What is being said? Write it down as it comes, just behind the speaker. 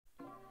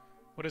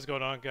What is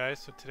going on, guys?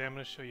 So today I'm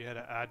going to show you how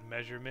to add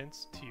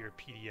measurements to your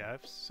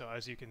PDFs. So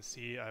as you can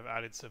see, I've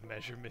added some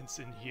measurements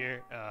in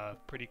here,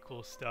 pretty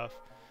cool stuff,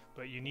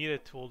 but you need a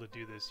tool to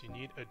do this. You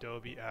need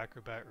Adobe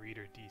Acrobat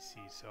Reader DC.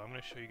 So I'm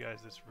going to show you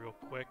guys this real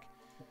quick.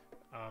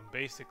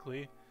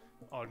 Basically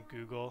on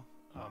Google,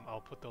 I'll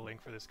put the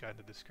link for this guy in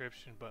the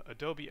description, but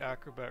Adobe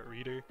Acrobat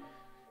Reader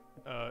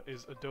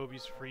is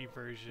Adobe's free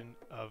version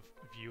of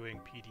viewing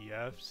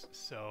PDFs.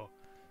 So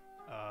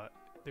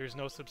there's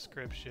no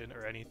subscription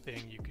or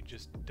anything. You can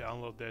just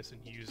download this and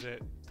use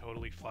it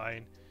totally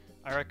fine.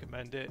 I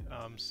recommend it.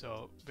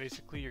 So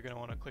basically you're going to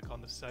want to click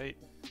on the site,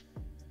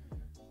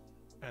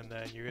 and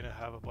then you're going to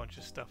have a bunch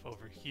of stuff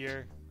over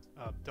here.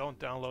 Don't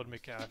download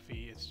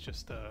McAfee, it's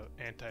just a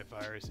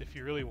antivirus. If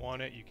you really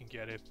want it, you can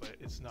get it, but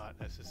it's not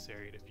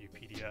necessary to view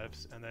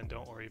PDFs. And then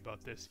don't worry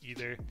about this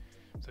either.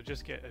 So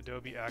just get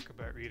Adobe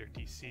Acrobat Reader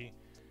DC.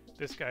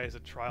 This guy is a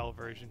trial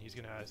version. He's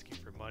going to ask you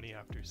for money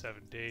after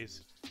 7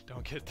 days.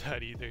 Don't get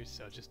that either.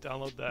 So just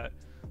download that,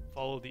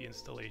 follow the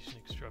installation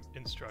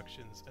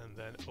instructions, and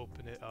then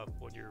open it up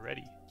when you're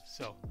ready.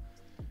 So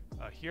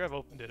here I've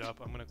opened it up.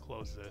 I'm going to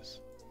close this.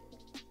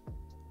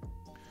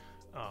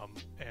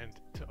 And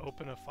to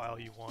open a file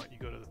you want, you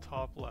go to the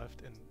top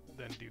left and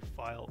then do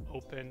File,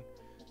 Open,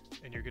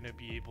 and you're going to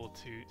be able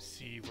to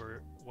see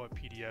what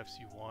PDFs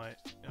you want.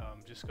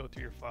 Just go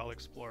through your File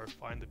Explorer,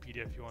 find the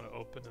PDF you want to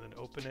open, and then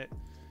open it.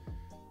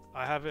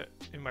 I have it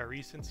in my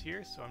recents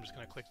here, so I'm just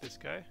going to click this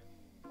guy.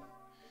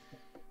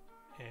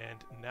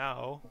 And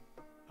now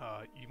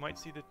you might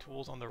see the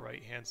tools on the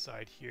right hand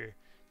side here,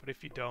 but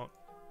if you don't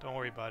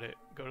worry about it.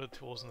 Go to the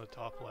tools in the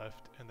top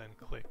left and then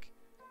click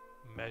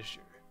Measure.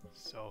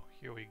 So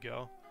here we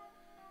go.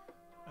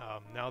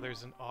 Now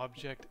there's an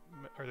object,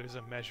 or there's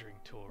a measuring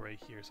tool right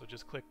here. So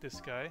just click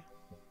this guy,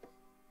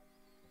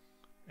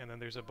 and then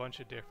there's a bunch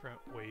of different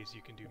ways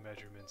you can do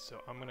measurements. So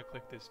I'm gonna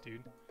click this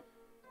dude,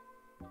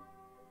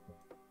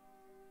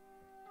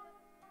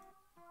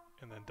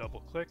 and then double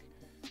click,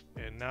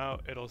 and now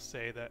it'll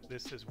say that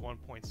this is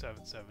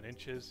 1.77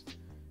 inches.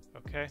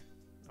 Okay,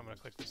 I'm gonna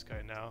click this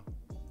guy now.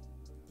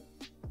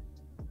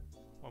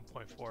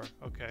 1.4.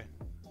 Okay.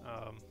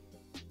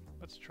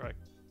 Let's try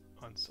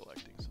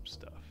unselecting some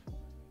stuff.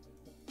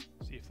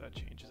 See if that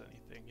changes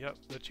anything. Yep,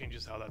 that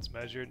changes how that's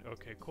measured.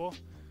 Okay, cool.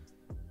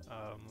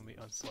 Let me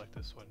unselect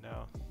this one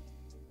now.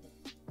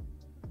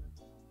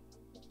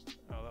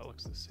 Oh, that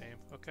looks the same.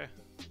 Okay.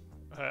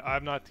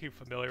 I'm not too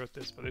familiar with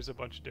this, but there's a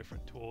bunch of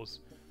different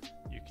tools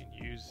you can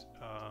use.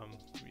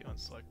 Let me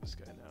unselect this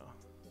guy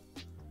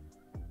now.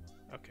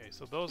 Okay,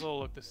 so those all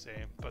look the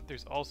same, but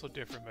there's also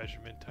different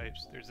measurement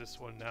types. There's this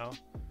one now,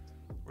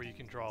 where you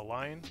can draw a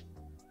line,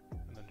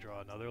 and then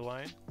draw another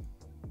line,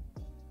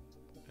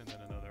 and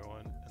then another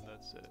one, and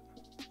that's it.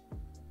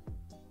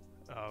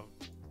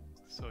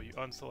 So you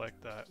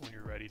unselect that when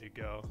you're ready to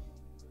go.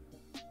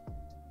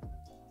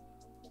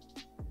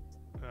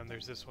 And then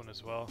there's this one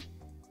as well.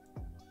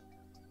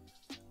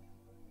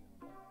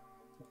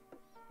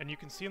 And you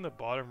can see in the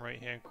bottom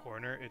right hand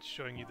corner, it's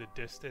showing you the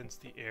distance,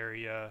 the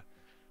area,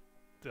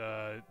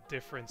 the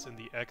difference in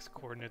the X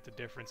coordinate, the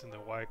difference in the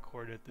Y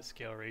coordinate, the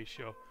scale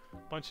ratio,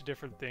 a bunch of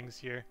different things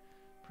here.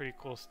 Pretty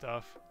cool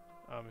stuff.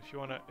 If you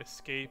want to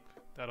escape,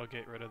 that'll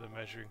get rid of the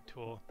measuring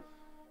tool.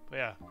 But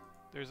yeah,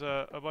 there's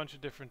a bunch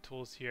of different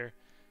tools here.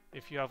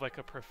 If you have like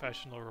a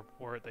professional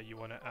report that you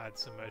want to add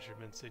some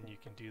measurements in, you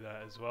can do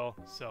that as well.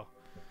 So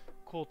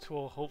cool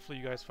tool. Hopefully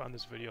you guys found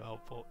this video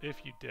helpful.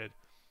 If you did,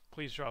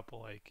 please drop a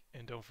like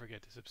and don't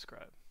forget to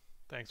subscribe.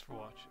 Thanks for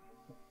watching.